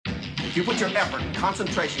If you put your effort and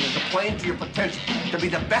concentration into playing to your potential, to be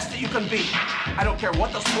the best that you can be, I don't care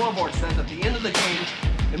what the scoreboard says at the end of the game,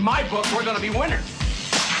 in my book, we're going to be winners.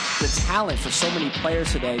 The talent for so many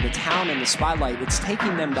players today, the talent in the spotlight, it's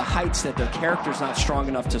taking them to heights that their character's not strong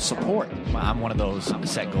enough to support. I'm one of those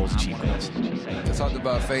set goals, achieve goals. I talked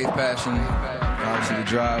about faith, passion, obviously the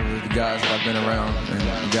drive with the guys that I've been around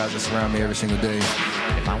and the guys that surround me every single day.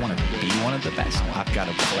 If I want to be one of the best, I've got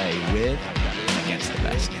to play with and against the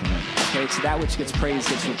best. Okay, so that which gets praised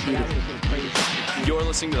gets repeated. You're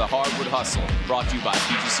listening to the Hardwood Hustle, brought to you by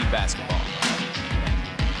PGC Basketball.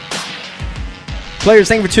 Players,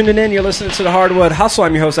 thank you for tuning in. You're listening to the Hardwood Hustle.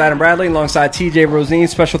 I'm your host, Adam Bradley, alongside TJ Rosine.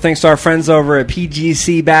 Special thanks to our friends over at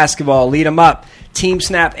PGC Basketball. Lead 'em Up, Team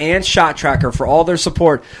Snap, and Shot Tracker for all their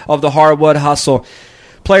support of the Hardwood Hustle.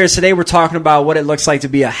 Players, today we're talking about what it looks like to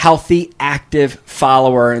be a healthy, active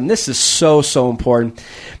follower, and this is so important.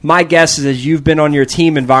 My guess is as you've been on your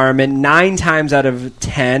team environment 9 times out of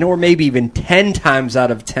 10, or maybe even 10 times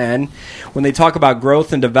out of 10, when they talk about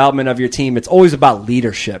growth and development of your team, it's always about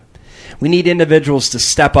leadership. We need individuals to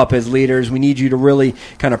step up as leaders. We need you to really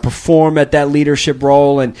kind of perform at that leadership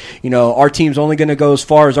role. And, our team's only going to go as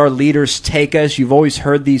far as our leaders take us. You've always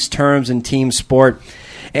heard these terms in team sport.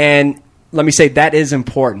 And let me say that is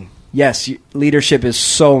important. Yes, leadership is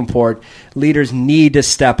so important. Leaders need to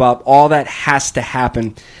step up. All that has to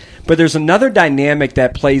happen. But there's another dynamic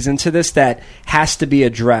that plays into this that has to be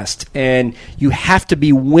addressed. And you have to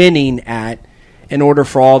be winning at in order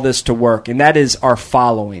for all this to work. And that is our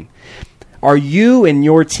following. Are you and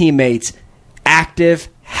your teammates active,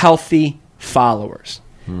 healthy followers?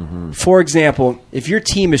 Mm-hmm. For example, if your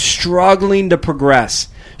team is struggling to progress,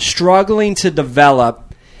 struggling to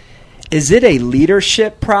develop, is it a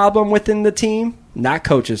leadership problem within the team? Not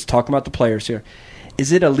coaches, talking about the players here.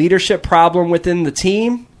 Is it a leadership problem within the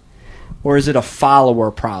team, or is it a follower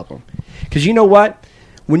problem? Because you know what?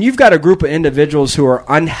 When you've got a group of individuals who are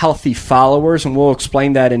unhealthy followers, and we'll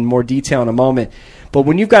explain that in more detail in a moment, but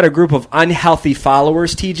when you've got a group of unhealthy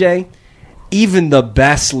followers, TJ, even the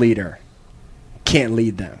best leader can't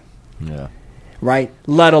lead them. Yeah. Right?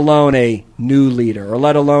 Let alone a new leader, or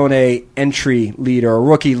let alone a entry leader, or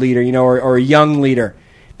rookie leader, or a young leader.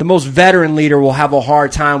 The most veteran leader will have a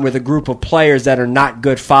hard time with a group of players that are not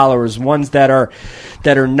good followers, ones that are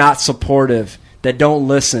not supportive, that don't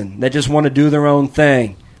listen, that just want to do their own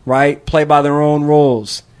thing, right? Play by their own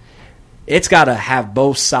rules. It's got to have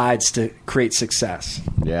both sides to create success.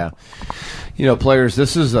 Yeah. Players,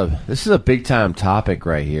 this is a big time topic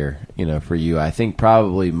right here, for you. I think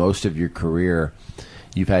probably most of your career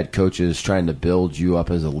you've had coaches trying to build you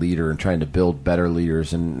up as a leader and trying to build better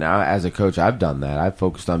leaders. And now as a coach, I've done that. I've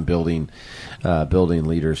focused on building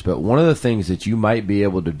leaders. But one of the things that you might be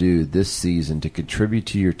able to do this season to contribute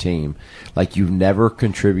to your team like you've never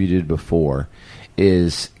contributed before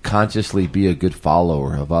is consciously be a good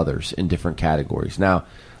follower of others in different categories. Now,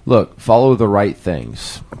 look, follow the right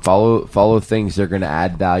things. Follow things that are going to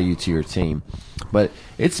add value to your team. But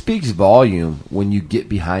it speaks volume when you get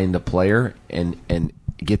behind a player and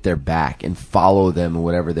get their back and follow them in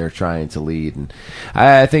whatever they're trying to lead. And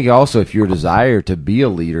I think also if your desire to be a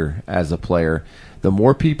leader as a player, the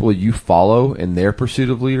more people you follow in their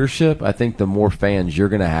pursuit of leadership, I think the more fans you're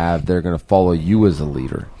going to have. They're going to follow you as a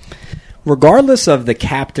leader. Regardless of the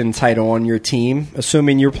captain title on your team,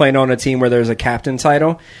 assuming you're playing on a team where there's a captain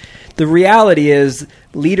title, the reality is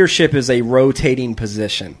leadership is a rotating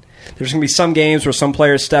position. There's going to be some games where some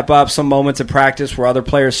players step up, some moments of practice where other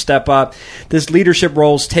players step up. This leadership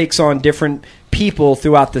roles takes on different people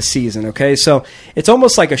throughout the season, okay? So it's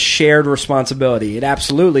almost like a shared responsibility. It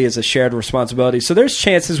absolutely is a shared responsibility. So there's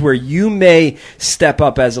chances where you may step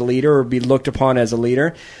up as a leader or be looked upon as a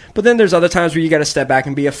leader, but then there's other times where you got to step back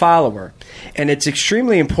and be a follower. And it's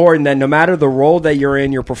extremely important that no matter the role that you're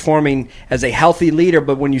in, you're performing as a healthy leader,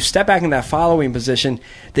 but when you step back in that following position,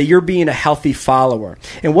 that you're being a healthy follower.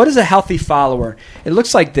 And what is a healthy follower? It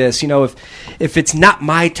looks like this, if it's not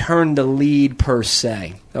my turn to lead per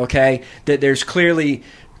se, okay, that there's clearly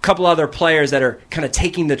a couple other players that are kind of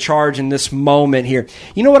taking the charge in this moment here.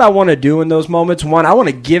 You know what I want to do in those moments? One, I want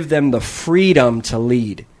to give them the freedom to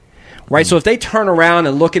lead. Right? So if they turn around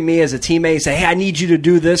and look at me as a teammate and say, hey, I need you to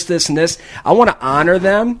do this, this, and this, I want to honor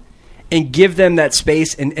them and give them that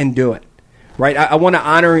space and do it. Right? I want to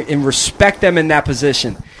honor and respect them in that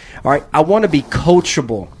position. All right? I want to be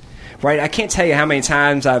coachable. Right? I can't tell you how many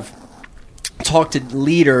times I've talked to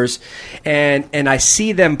leaders and I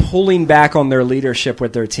see them pulling back on their leadership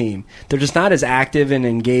with their team. They're just not as active and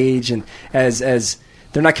engaged and as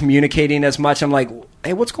they're not communicating as much. I'm like,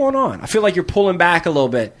 hey, what's going on? I feel like you're pulling back a little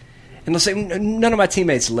bit. And they'll say, none of my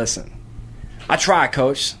teammates listen. I try,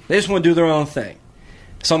 coach. They just want to do their own thing.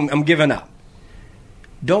 So I'm giving up.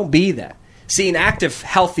 Don't be that. See, an active,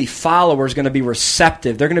 healthy follower is going to be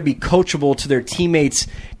receptive. They're going to be coachable to their teammates'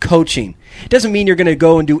 coaching. It doesn't mean you're going to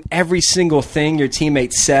go and do every single thing your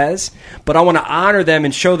teammate says, but I want to honor them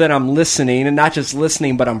and show that I'm listening, and not just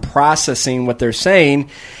listening, but I'm processing what they're saying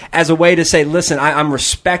as a way to say, listen, I'm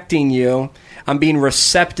respecting you. I'm being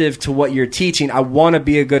receptive to what you're teaching. I want to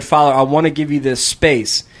be a good follower. I want to give you this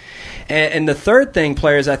space. And the third thing,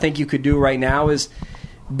 players, I think you could do right now is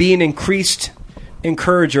be an increased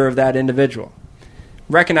encourager of that individual.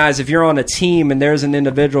 Recognize if you're on a team and there's an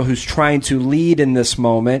individual who's trying to lead in this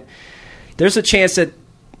moment, there's a chance that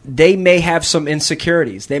they may have some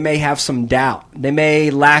insecurities. They may have some doubt. They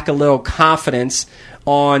may lack a little confidence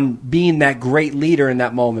on being that great leader in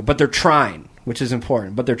that moment, but they're trying, which is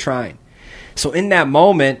important, but they're trying. So in that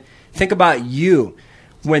moment, think about you.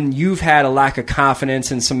 When you've had a lack of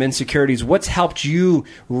confidence and some insecurities, what's helped you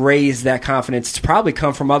raise that confidence? It's probably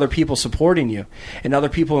come from other people supporting you and other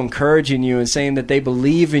people encouraging you and saying that they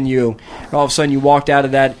believe in you. And all of a sudden you walked out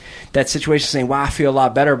of that situation saying, wow, I feel a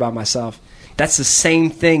lot better about myself. That's the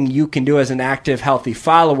same thing you can do as an active, healthy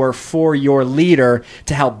follower for your leader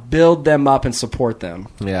to help build them up and support them.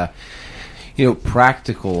 Yeah.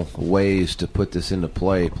 Practical ways to put this into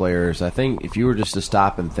play, players. I think if you were just to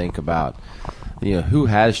stop and think about who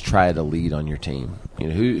has tried to lead on your team?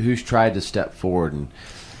 Who's tried to step forward, and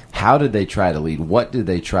how did they try to lead? What did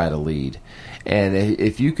they try to lead? And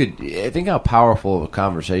if you could, I think how powerful of a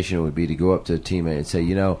conversation it would be to go up to a teammate and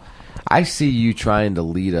say, I see you trying to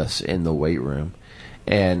lead us in the weight room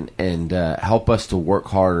and help us to work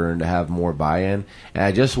harder and to have more buy-in. And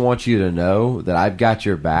I just want you to know that I've got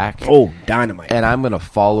your back. Oh, dynamite. And I'm going to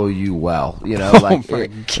follow you well. My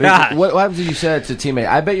God. What happens if you said it to a teammate?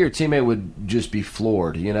 I bet your teammate would just be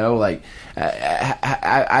floored, I've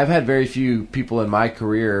had very few people in my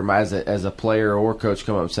career as a player or coach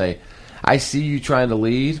come up and say, I see you trying to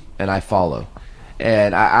lead, and I follow.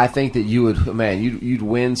 And I think that you would, you'd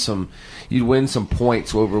win some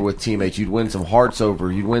points over with teammates. You'd win some hearts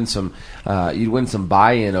over. You'd win some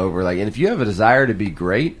buy-in over. And if you have a desire to be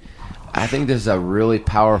great, I think this is a really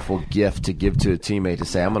powerful gift to give to a teammate to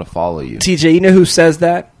say, I'm going to follow you. TJ, you know who says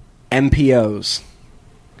that? MPOs,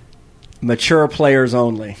 mature players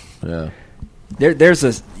only. Yeah.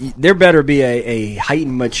 There better be a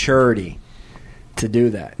heightened maturity to do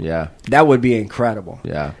that. Yeah. That would be incredible.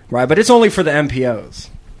 Yeah. Right, but it's only for the MPOs.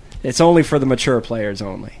 It's only for the mature players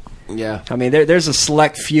only. Yeah. I mean, there's a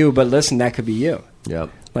select few, but listen, that could be you.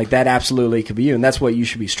 Yep. That absolutely could be you, and that's what you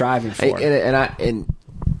should be striving for.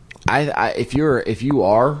 If you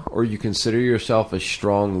are or you consider yourself a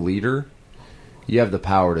strong leader, you have the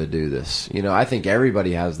power to do this. I think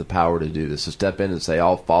everybody has the power to do this, to step in and say,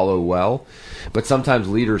 I'll follow well. But sometimes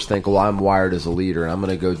leaders think, well, I'm wired as a leader, and I'm going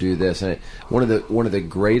to go do this. And one of the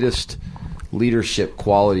greatest leadership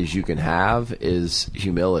qualities you can have is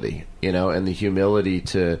humility, and the humility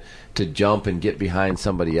to jump and get behind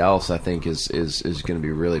somebody else, I think is going to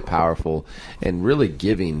be really powerful and really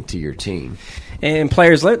giving to your team. And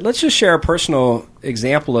players, let's just share a personal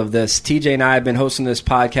example of this. TJ and I have been hosting this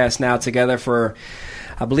podcast now together for,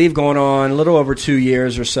 I believe, going on a little over 2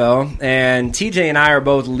 years or so. And TJ and I are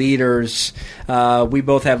both leaders. We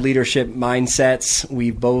both have leadership mindsets.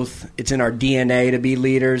 It's in our DNA to be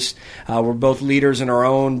leaders. We're both leaders in our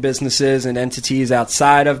own businesses and entities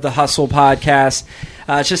outside of the Hustle podcast.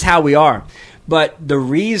 It's just how we are. But the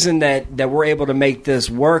reason that we're able to make this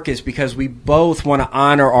work is because we both want to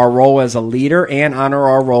honor our role as a leader and honor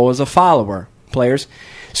our role as a follower, players.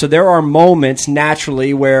 So there are moments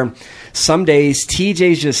naturally where some days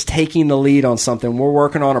TJ's just taking the lead on something. We're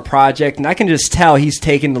working on a project, and I can just tell he's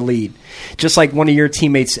taking the lead. Just like one of your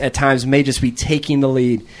teammates at times may just be taking the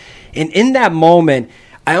lead. And in that moment,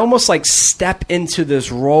 I almost step into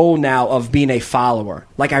this role now of being a follower.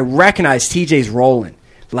 I recognize TJ's rolling.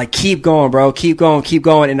 Keep going, bro. Keep going, keep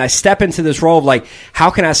going. And I step into this role of how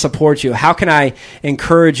can I support you? How can I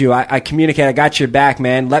encourage you? I communicate. I got your back,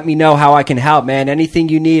 man. Let me know how I can help, man. Anything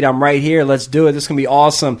you need, I'm right here. Let's do it. This is going to be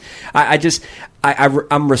awesome.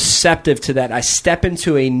 I'm receptive to that. I step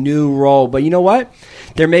into a new role. But you know what?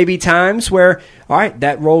 There may be times where, all right,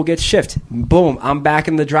 that role gets shifted. Boom, I'm back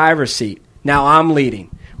in the driver's seat. Now I'm leading,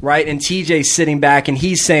 right? And TJ's sitting back and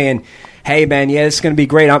he's saying, hey, man, yeah, it's going to be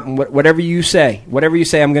great. Whatever you say,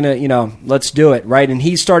 I'm going to, let's do it, right? And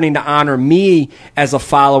he's starting to honor me as a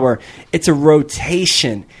follower. It's a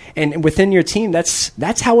rotation. And within your team,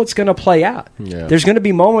 that's how it's going to play out. Yeah. There's going to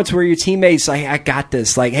be moments where your teammates like, I got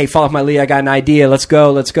this. Like, hey, follow my lead. I got an idea. Let's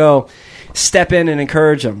go. Step in and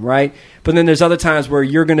encourage them, right? But then there's other times where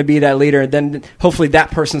you're going to be that leader, and then hopefully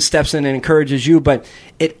that person steps in and encourages you. But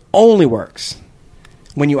it only works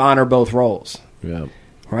when you honor both roles. Yeah.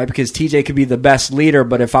 Right? Because TJ could be the best leader,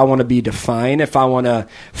 but if I want to be defiant, if I want to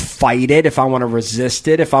fight it, if I want to resist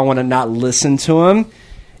it, if I want to not listen to him,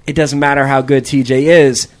 it doesn't matter how good TJ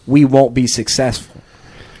is, we won't be successful.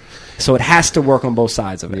 So it has to work on both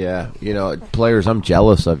sides of it. Yeah. Players, I'm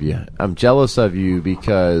jealous of you. I'm jealous of you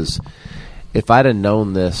because if I'd have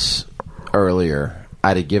known this earlier,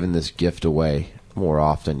 I'd have given this gift away more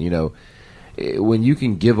often. When you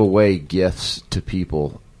can give away gifts to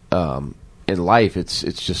people, in life, it's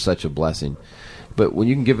just such a blessing. But when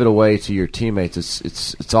you can give it away to your teammates,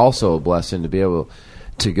 it's also a blessing to be able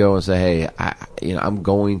to go and say, "Hey, I'm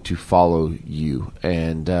going to follow you."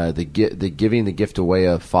 And the giving the gift away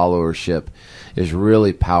of followership is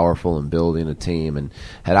really powerful in building a team. And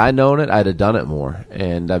had I known it, I'd have done it more.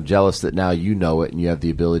 And I'm jealous that now you know it and you have the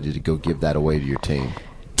ability to go give that away to your team.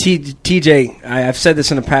 TJ, I've said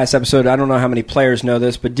this in a past episode. I don't know how many players know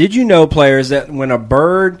this, but did you know, players, that when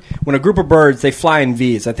a group of birds, they fly in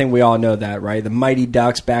V's? I think we all know that, right? The Mighty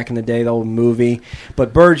Ducks back in the day, the old movie.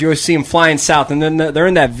 But birds, you always see them flying south, and then they're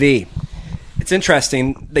in that V. It's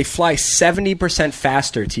interesting. They fly 70%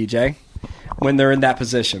 faster, TJ, when they're in that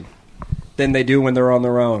position than they do when they're on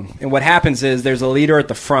their own. And what happens is there's a leader at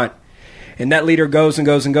the front, and that leader goes and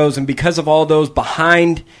goes and goes, and because of all those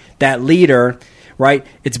behind that leader, right,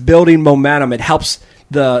 it's building momentum. It helps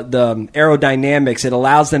the aerodynamics. It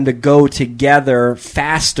allows them to go together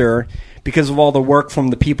faster because of all the work from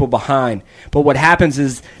the people behind. But what happens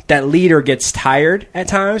is that leader gets tired at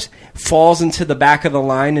times, falls into the back of the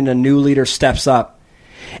line, and a new leader steps up.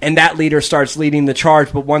 And that leader starts leading the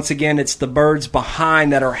charge. But once again, it's the birds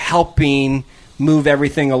behind that are helping move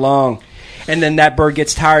everything along. And then that bird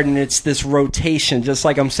gets tired, and it's this rotation, just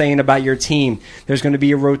like I'm saying about your team. There's going to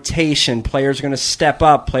be a rotation. Players are going to step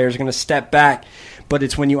up. Players are going to step back. But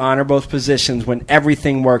it's when you honor both positions, when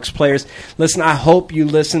everything works. Players, listen, I hope you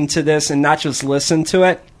listen to this and not just listen to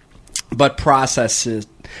it, but processed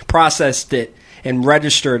it and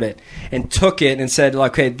registered it and took it and said,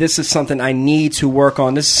 okay, this is something I need to work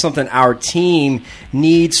on. This is something our team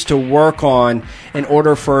needs to work on in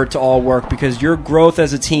order for it to all work, because your growth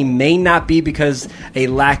as a team may not be because a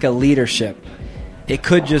lack of leadership. It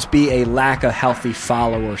could just be a lack of healthy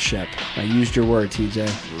followership. I used your word, TJ.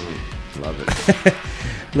 Love it.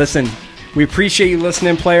 Listen, we appreciate you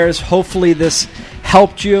listening, players. Hopefully this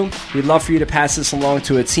helped you. We'd love for you to pass this along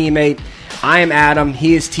to a teammate. I am Adam.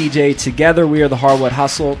 He is TJ. Together we are the Hardwood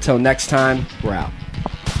Hustle. Till next time, we're out.